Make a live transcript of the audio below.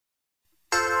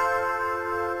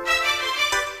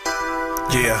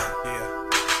Yeah.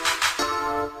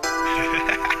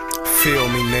 Feel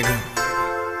me, nigga.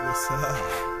 What's up?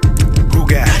 Who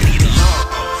got it?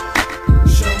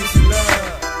 Show me some love.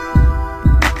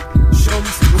 Show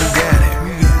me some love. Who got it?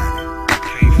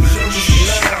 Show me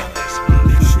some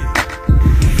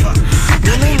love.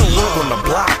 There ain't no work on the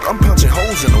block. I'm punching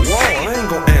holes in the wall. I ain't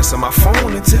gon' answer my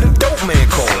phone until the dope man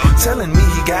call, telling me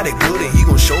he got it good and he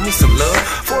gon' show me some love.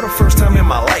 For the first time in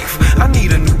my life, I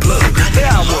need a new plug. There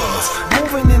I was,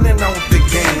 moving in and out the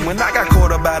game. When I got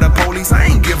caught up by the police, I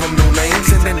ain't give him no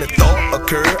names. And then the thought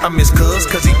occurred, I miss cuz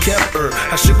he kept her.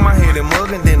 I shook my head and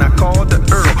mug and then I called the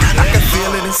Earl. I can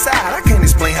feel it inside, I can't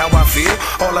explain how I feel.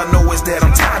 All I know is that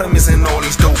I'm tired of missing all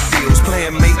these dope deals.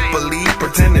 Playing make-believe,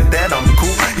 pretending that I'm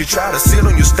cool. You try to sit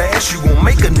on your stash, you gon'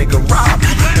 make a nigga rob.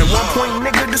 At one point,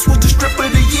 nigga, this was the strip of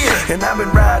the year. And I've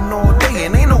been riding all day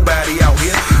and ain't nobody out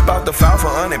here. About to file for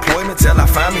unemployment till I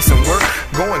find me some work.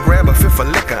 Go and grab a fifth of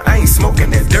liquor, I ain't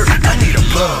smoking that dirt. I need a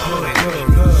plug.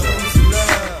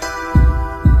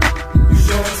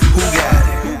 Who got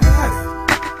it?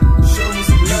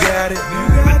 You got it?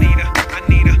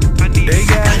 They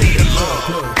got it.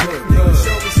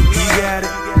 He got it.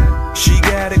 She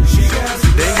got it.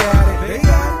 They got it.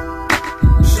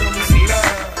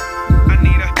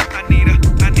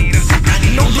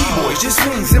 No D-boys, just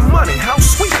means and money. How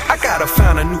sweet. I gotta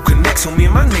find a new connect so me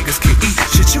and my niggas can eat.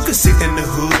 Shit, you can sit in the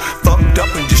hood, fucked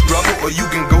up and just struggle, or you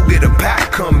can go get a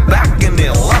pack, come back and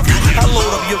they'll love you. I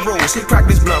load up your rolls, hit crack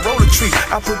this blunt, roll a tree.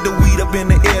 I put the weed up in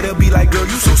the air, they'll be like, girl,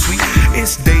 you so sweet.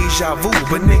 It's deja vu,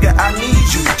 but nigga, I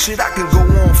need you. Shit, I can go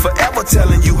on forever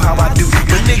telling you how I do.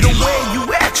 But nigga, where you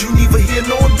at? You neither here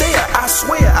nor there. I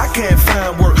swear I can't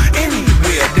find work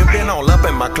anywhere. Then been all up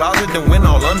in my closet, then went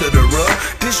all under the rug.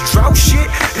 This drought shit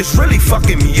is really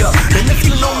fucking me up. And if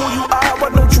you know who you are, why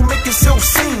don't you make yourself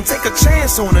seen? Take a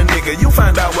chance on a nigga, you'll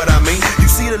find out what I mean. You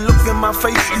see the look in my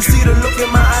face, you see the look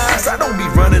in my eyes. I don't be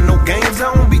running no games,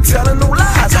 I don't be telling no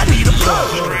lies. I need a plug.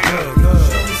 Who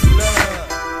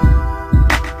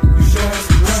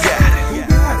got it?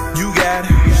 You got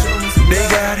it. They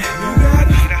got it.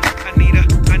 I need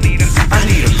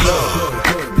a plug.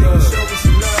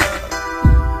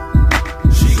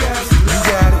 You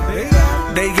got it.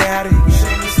 They got it.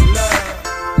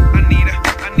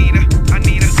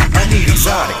 I need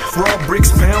exotic, raw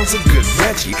bricks, pounds of good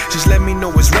Reggie. Just let me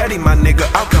know it's ready, my nigga,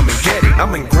 I'll come and get it.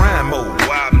 I'm in grind mode.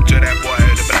 What happened to that boy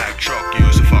in the black truck you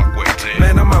used to fuck with, Tim?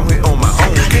 Man, I'm out here on my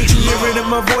own. Can't you hear it in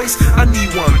my voice? I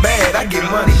need one bad. I get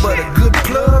money, but a good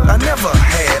plug I never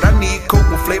had. I need coke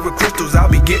with flavored crystals, I'll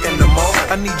be getting them all.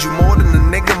 I need you more than a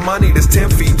nigga money that's 10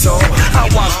 feet tall. I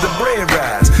watch the bread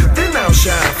rise, then I'll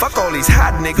shine. Fuck all these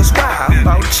hot niggas, why?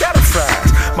 How about cheddar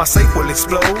fries? My safe will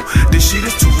explode, this shit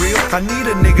is too real. I need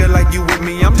a nigga like you with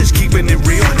me, I'm just keeping it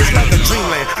real. It's like a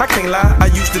dreamland, I can't lie, I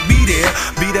used to be there.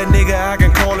 Be that nigga I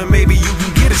can call and maybe you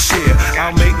can get a share.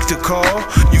 I'll make the call,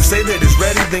 you say that it's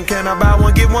ready, then can I buy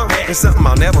one, get one? It's something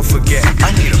I'll never forget.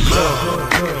 I need a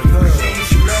plug.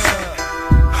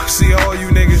 See all you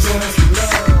niggas,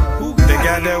 they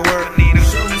got that work,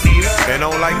 they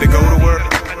don't like to go to work,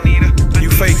 you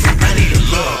fake it.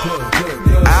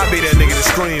 I'll be that nigga to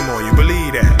scream on you,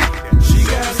 believe that.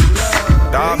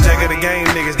 The object of the game,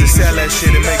 niggas, to sell that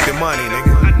shit and make the money,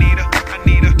 nigga.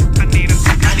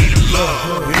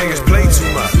 You niggas play too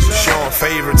much, showing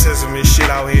favoritism and shit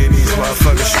out here in these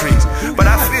motherfucking streets. But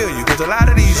I feel you, cause a lot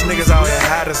of these niggas out here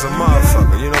hot as a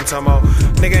motherfucker, you know what I'm talking about?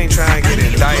 Nigga ain't trying to get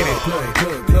indicted,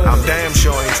 I'm damn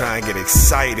sure ain't trying to get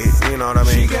excited, you know what I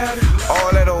mean?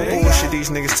 All that old bullshit these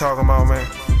niggas talking about, man,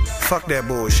 fuck that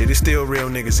bullshit. It's still real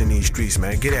niggas in these streets,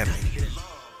 man. Get at me.